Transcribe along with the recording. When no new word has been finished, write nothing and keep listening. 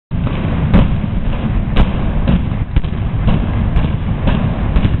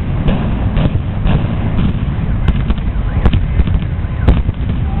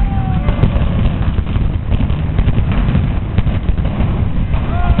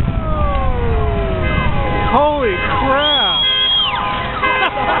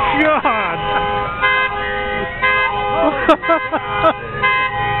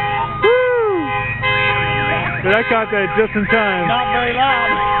caught that just in time. Not very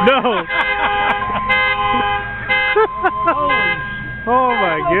loud. No. Oh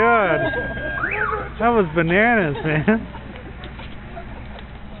my God. That was bananas, man.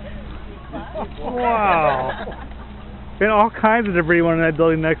 Wow. And all kinds of debris went in that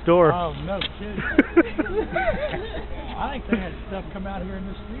building next door. Oh, no kidding. I think they had stuff come out here in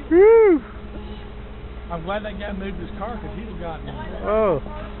this field. Woo. I'm glad that guy moved his car because he'd have gotten a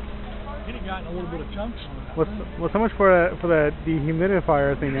little bit of chunks on it. Well, so much for that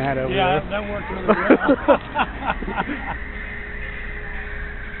dehumidifier thing they had over there. Yeah, that worked really well.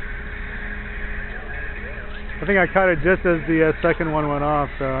 I think I caught it just as the second one went off,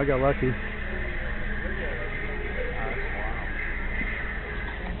 so I got lucky.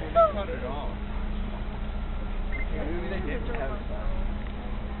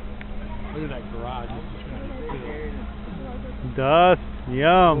 Look at that garage. Dust. Yum.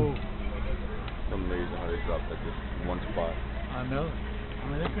 Oh. It's amazing how they dropped that just in one spot. I know. I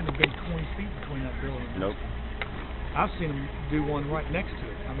mean, there couldn't have been 20 feet between that building. Nope. I've seen them do one right next to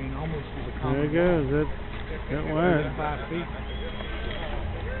it. I mean, almost as a common. There it goes. It went. 5 feet.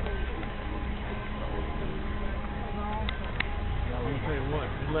 Yeah, let me tell you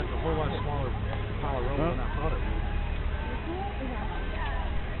what, it left a whole lot smaller pile of rubble than I thought it would.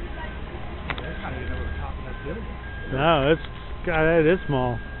 That's not even over the top of that building. No, God, it is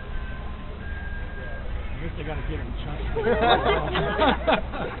small. I guess they got to get it in chunks.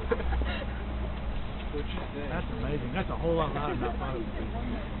 That's amazing. That's a whole lot louder than I thought it would be.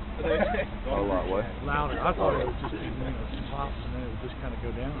 A lot what? Louder. I thought it would just be, some pops and then it would just kind of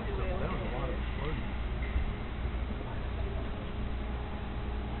go down. So that was a lot.